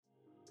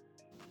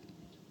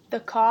The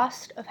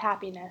cost of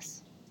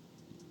happiness.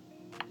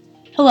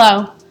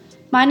 Hello,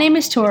 my name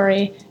is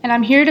Tori, and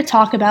I'm here to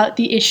talk about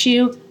the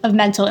issue of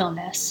mental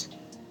illness.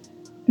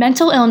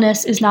 Mental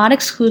illness is not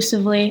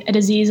exclusively a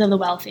disease of the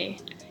wealthy,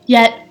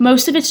 yet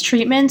most of its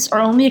treatments are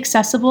only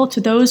accessible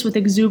to those with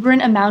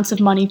exuberant amounts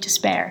of money to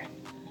spare.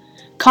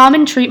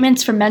 Common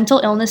treatments for mental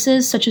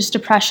illnesses such as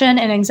depression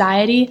and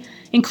anxiety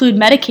include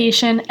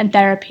medication and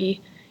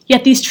therapy,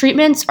 yet these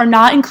treatments are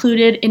not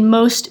included in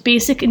most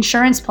basic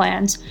insurance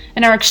plans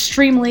and are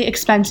extremely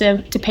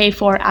expensive to pay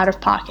for out of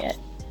pocket.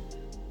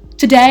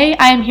 Today,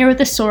 I am here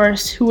with a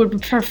source who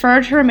would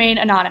prefer to remain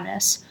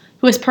anonymous,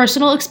 who has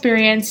personal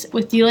experience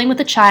with dealing with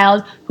a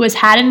child who has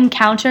had an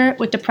encounter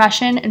with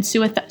depression and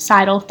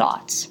suicidal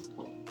thoughts.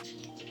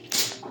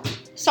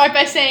 Start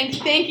by saying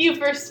thank you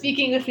for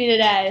speaking with me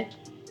today.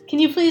 Can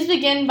you please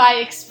begin by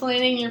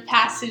explaining your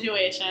past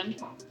situation?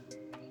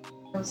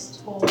 I was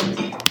told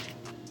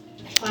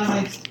by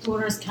my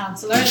daughter's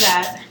counselor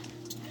that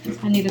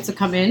I needed to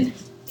come in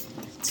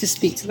to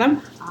speak to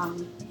them.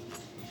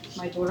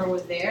 My daughter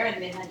was there and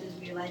they had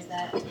just realized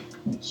that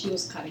she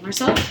was cutting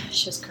herself.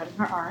 She was cutting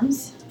her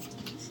arms.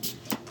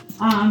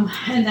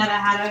 And that I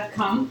had to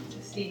come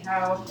to see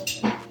how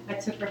I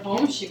took her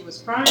home. She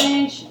was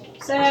crying, she was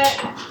upset,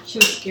 she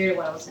was scared of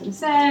what I was going to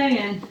say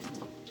and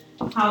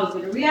how I was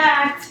going to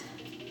react.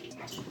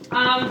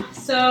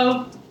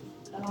 So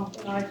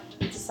I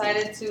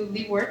decided to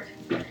leave work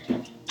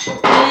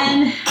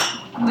and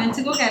went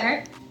to go get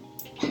her.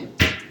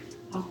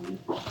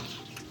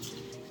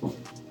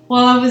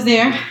 While I was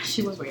there,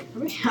 she was waiting for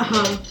me.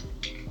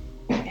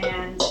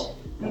 And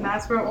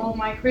that's where all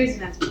my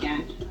craziness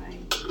began. I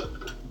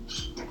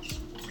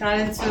got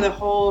into the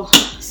whole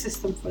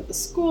system for the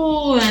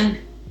school and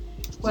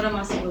what am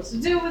I supposed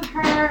to do with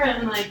her?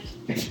 And I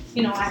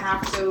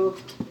have to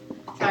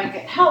try and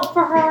get help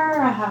for her.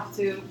 I have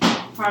to,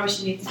 probably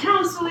she needs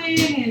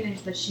counseling,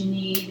 and does she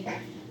need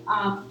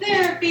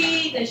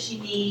therapy? Does she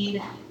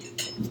need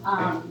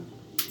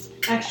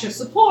extra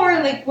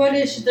support?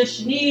 Does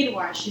she need?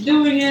 Why is she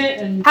doing it?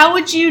 And how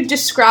would you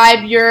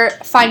describe your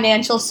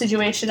financial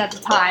situation at the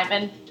time?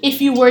 And if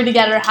you were to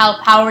get her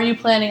help, how are you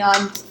planning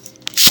on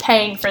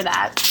paying for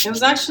that? It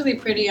was actually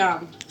pretty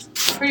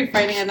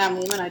frightening at that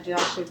moment. I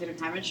didn't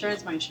have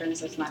insurance. My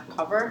insurance does not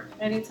cover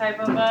any type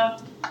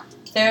of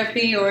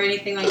therapy or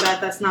anything like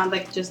that. That's not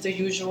like just the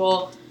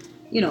usual,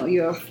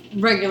 your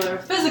regular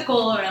physical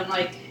or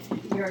like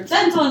your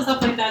dental and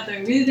stuff like that.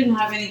 They really didn't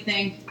have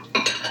anything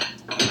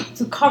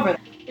to cover.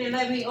 They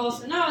let me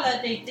also know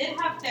that they did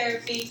have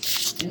therapy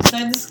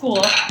inside the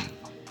school,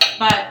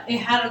 but it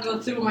had to go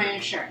through my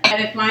insurance.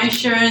 And if my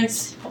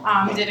insurance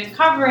didn't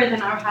cover it,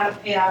 then I had to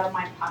pay out of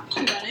my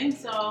pocket.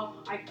 So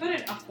I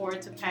couldn't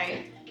afford to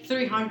pay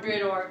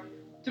 $300 or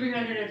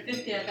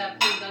 $350 at that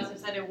point. That's what I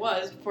said it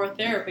was for a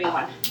therapy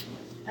one.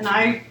 And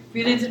I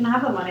really didn't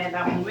have the money at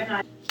that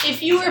moment.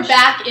 If you were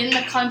back in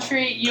the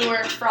country you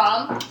were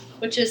from,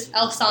 which is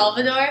El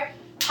Salvador,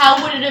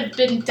 how would it have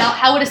been dealt?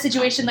 How would a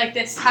situation like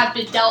this have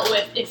been dealt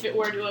with if it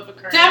were to have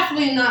occurred?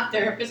 Definitely not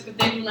therapists, because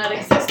they do not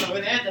exist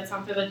over there. That's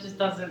something that just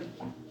doesn't.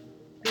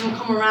 They don't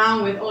come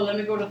around with, let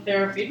me go to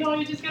therapy. No,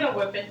 you just gotta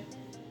whip it,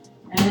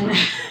 and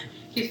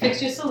you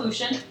fix your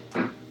solution.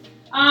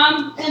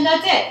 And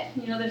that's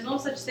it. There's no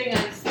such thing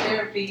as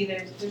therapy.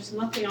 There's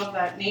nothing of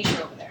that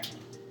nature over there.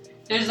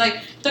 There's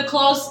like the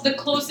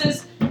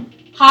closest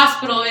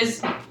hospital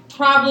is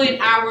probably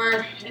an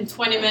hour and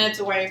 20 minutes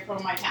away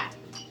from my town.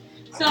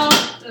 So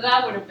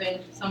that would have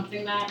been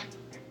something that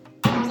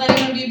was not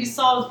even going to be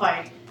solved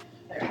by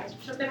therapists.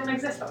 But they don't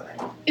exist over there.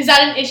 Is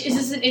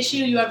this an issue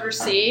you ever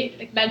see,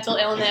 like mental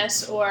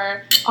illness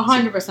or?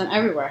 100%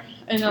 everywhere.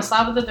 In El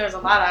Salvador, there's a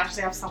lot. I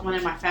actually have someone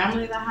in my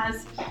family that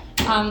has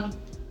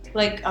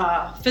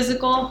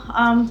physical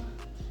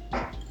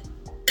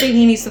thing.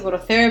 He needs to go to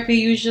therapy.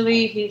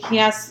 Usually, he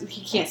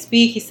can't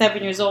speak. He's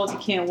 7 years old. He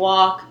can't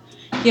walk.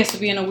 He has to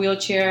be in a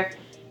wheelchair.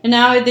 And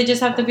now they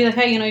just have to be like,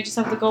 hey, you just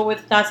have to go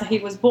with that's how he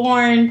was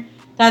born.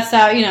 That's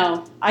how,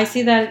 I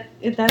see that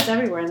that's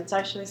everywhere. And it's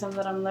actually something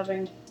that I'm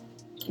living,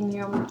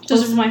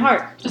 close to my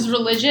heart. Does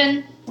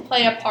religion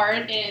play a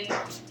part in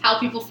how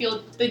people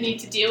feel the need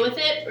to deal with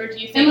it? Or do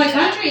you think In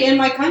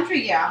my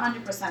country, yeah,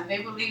 100%.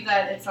 They believe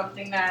that it's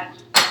something that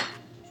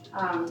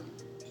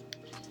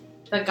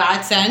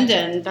God sent,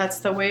 and that's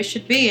the way it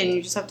should be, and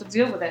you just have to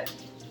deal with it.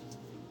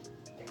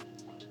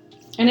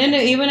 And then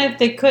even if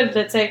they could,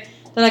 let's say,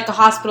 that like a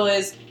hospital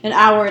is an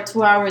hour or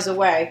 2 hours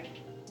away,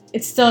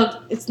 it's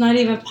not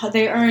even,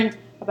 they earn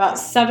about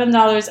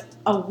 $7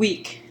 a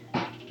week.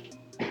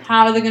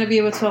 How are they going to be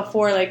able to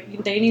afford,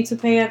 they need to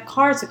pay a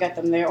car to get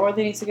them there, or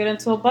they need to get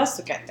into a bus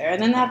to get there,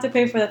 and then they have to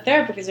pay for the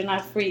therapy because they're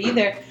not free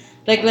either.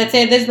 Like, let's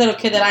say this little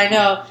kid that I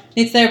know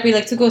needs therapy,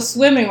 to go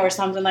swimming or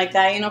something like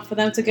that, for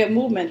them to get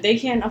movement. They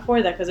can't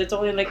afford that because it's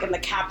only, in the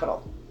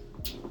capital,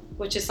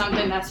 which is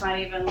something that's not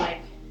even,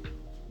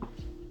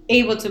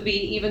 able to be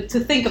even to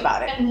think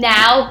about it. And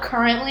now,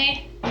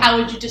 currently, how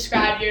would you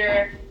describe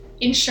your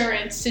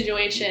insurance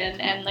situation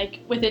and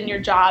within your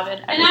job and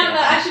everything? And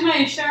actually my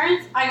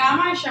insurance, I got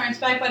my insurance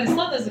back, but it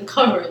still doesn't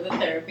cover the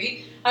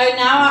therapy.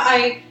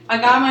 I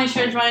got my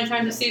insurance running,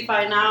 trying to see if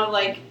I now,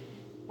 like,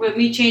 with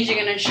me changing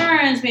an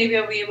insurance, maybe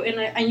I'll be able,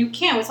 and you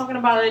can't. We're talking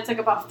about, it's like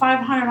about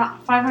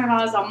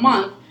 $500 a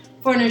month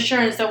for an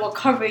insurance that will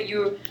cover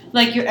you,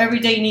 like, your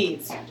everyday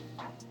needs.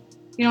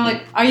 You know,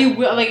 like,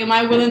 am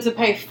I willing to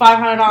pay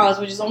 $500,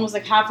 which is almost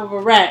like half of a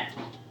rent,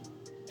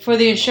 for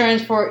the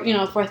insurance for,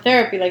 for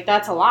therapy? Like,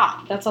 that's a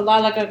lot. That's a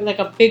lot, like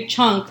a big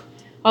chunk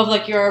of,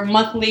 like, your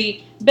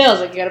monthly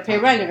bills. Like, you gotta pay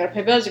rent, you gotta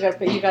pay bills, you gotta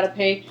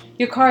pay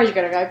your cars, you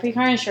gotta pay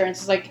car insurance.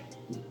 It's like,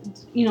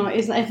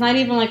 it's not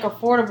even, like,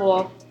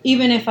 affordable,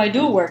 even if I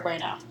do work right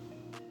now.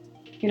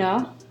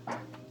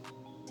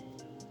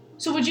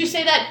 So would you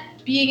say that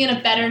being in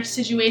a better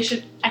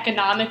situation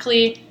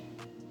economically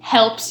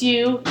helps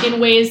you in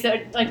ways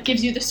that, like,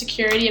 gives you the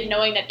security of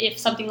knowing that if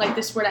something like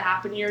this were to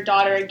happen to your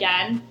daughter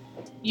again,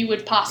 you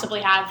would possibly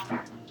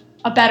have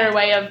a better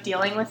way of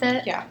dealing with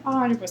it? Yeah,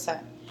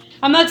 100%.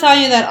 I'm not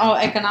telling you that,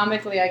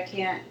 economically I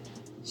can't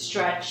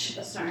stretch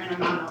a certain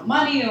amount of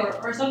money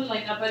or something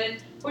like that, but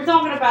we're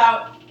talking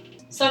about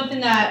something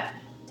that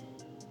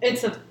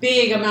it's a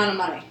big amount of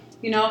money.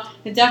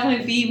 It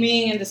definitely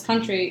being in this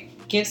country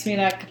gives me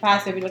that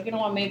capacity to be like, you know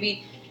what,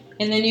 maybe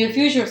in the near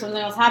future if something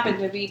else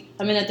happens, maybe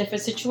I'm in a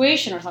different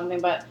situation or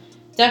something. But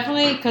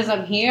definitely, because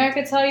I'm here, I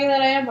could tell you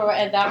that I am. But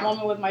at that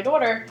moment with my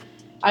daughter,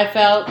 I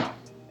felt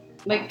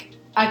like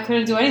I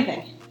couldn't do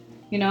anything.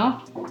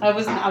 I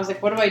was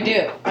like, what do I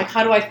do? Like,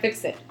 how do I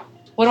fix it?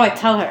 What do I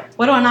tell her?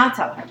 What do I not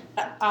tell her?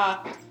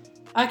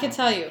 I can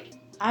tell you,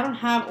 I don't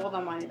have all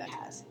the money that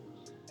has.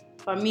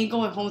 But me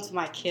going home to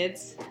my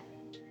kids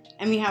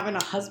and me having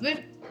a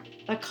husband,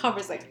 that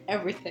covers, like,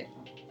 everything.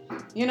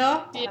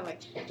 Yeah.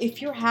 Like,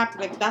 if you're happy,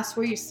 like, that's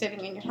where you're sitting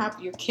and you're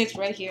happy, your kid's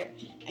right here,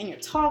 and you're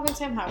talking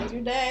to him, how was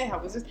your day, how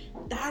was this?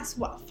 That's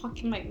what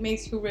fucking, like,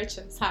 makes you rich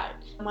inside.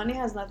 Money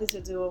has nothing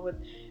to do with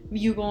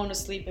you going to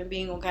sleep and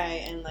being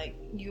okay, and, like,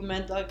 you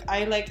meant, like,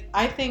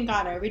 I thank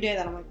God every day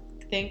that I'm like,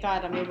 thank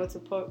God I'm able to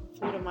put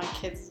food in my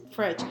kids'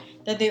 fridge,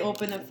 that they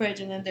open the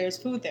fridge and then there's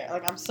food there.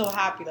 Like, I'm so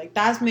happy. Like,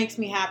 that makes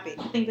me happy.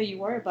 The thing that you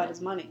worry about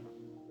is money.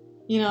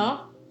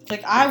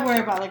 Like, I worry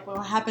about, like,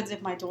 what happens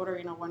if my daughter,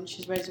 when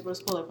she's ready to go to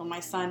school, like, when my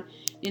son,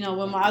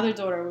 when my other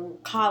daughter,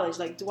 college,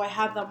 like, do I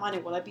have that money?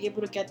 Will I be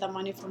able to get that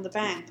money from the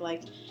bank?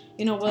 Like,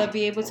 will I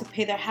be able to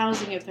pay their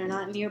housing if they're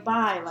not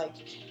nearby? Like,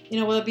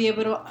 will I be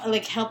able to,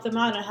 like, help them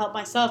out and help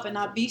myself and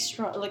not be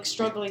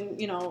struggling,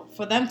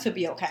 for them to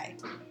be okay?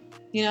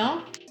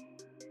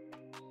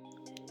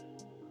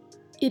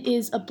 It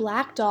is a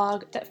black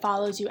dog that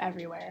follows you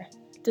everywhere,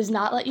 does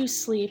not let you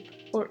sleep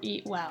or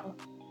eat well.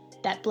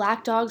 That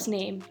black dog's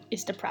name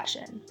is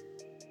depression.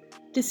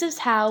 This is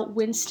how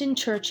Winston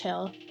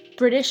Churchill,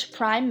 British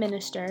Prime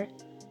Minister,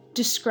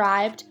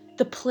 described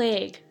the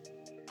plague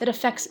that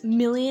affects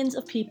millions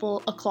of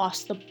people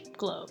across the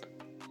globe.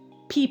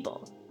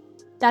 People.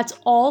 That's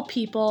all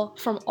people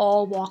from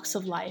all walks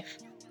of life.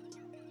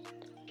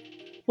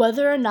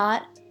 Whether or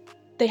not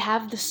they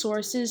have the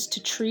sources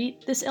to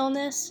treat this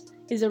illness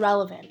is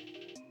irrelevant.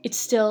 It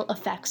still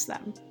affects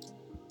them.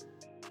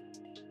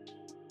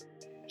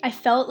 I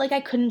felt like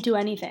I couldn't do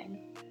anything.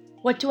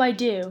 What do I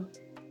do?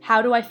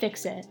 How do I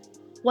fix it?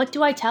 What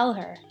do I tell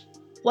her?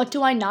 What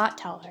do I not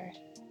tell her?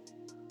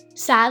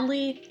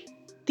 Sadly,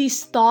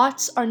 these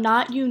thoughts are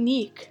not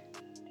unique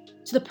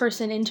to the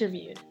person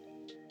interviewed.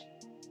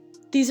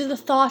 These are the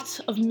thoughts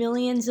of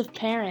millions of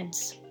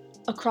parents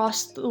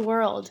across the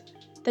world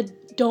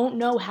that don't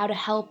know how to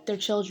help their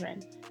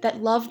children,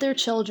 that love their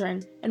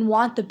children and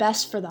want the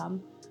best for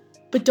them,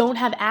 but don't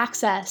have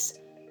access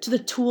to the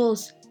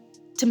tools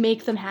to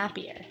make them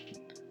happier.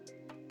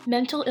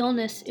 Mental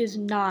illness is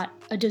not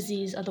a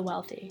disease of the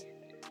wealthy.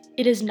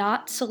 It is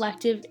not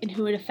selective in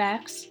who it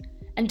affects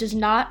and does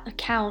not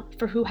account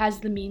for who has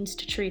the means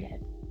to treat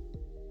it.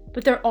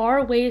 But there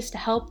are ways to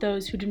help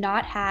those who do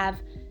not have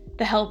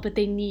the help that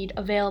they need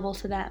available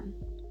to them.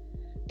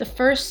 The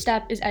first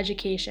step is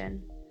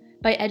education.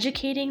 By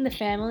educating the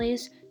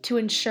families to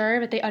ensure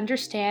that they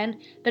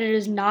understand that it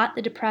is not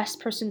the depressed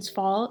person's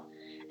fault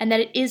and that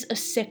it is a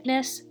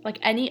sickness like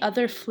any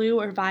other flu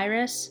or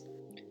virus,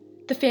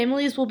 the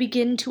families will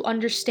begin to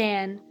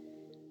understand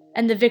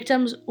and the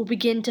victims will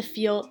begin to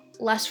feel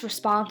less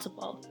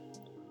responsible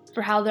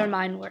for how their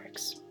mind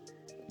works.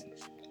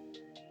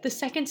 The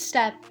second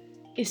step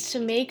is to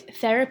make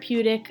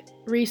therapeutic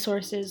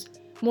resources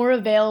more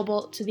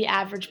available to the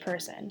average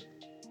person.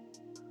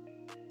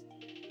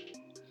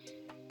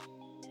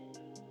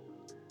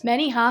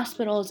 Many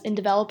hospitals in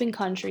developing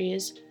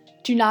countries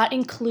do not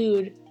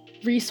include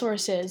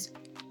resources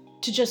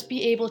to just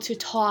be able to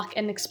talk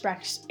and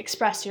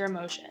express your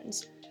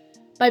emotions.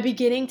 By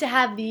beginning to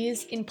have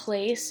these in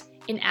place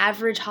in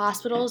average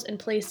hospitals and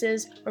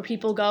places where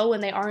people go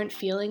when they aren't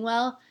feeling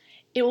well,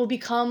 it will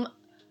become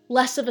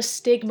less of a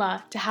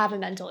stigma to have a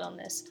mental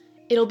illness.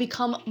 It'll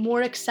become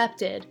more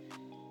accepted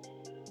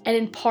and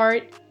in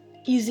part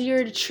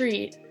easier to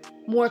treat,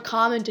 more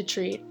common to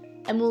treat,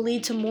 and will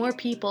lead to more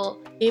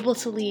people able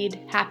to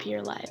lead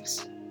happier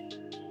lives.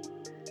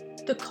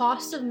 The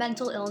cost of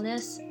mental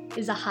illness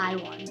is a high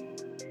one,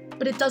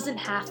 but it doesn't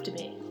have to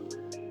be.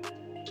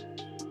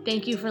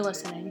 Thank you for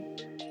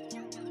listening.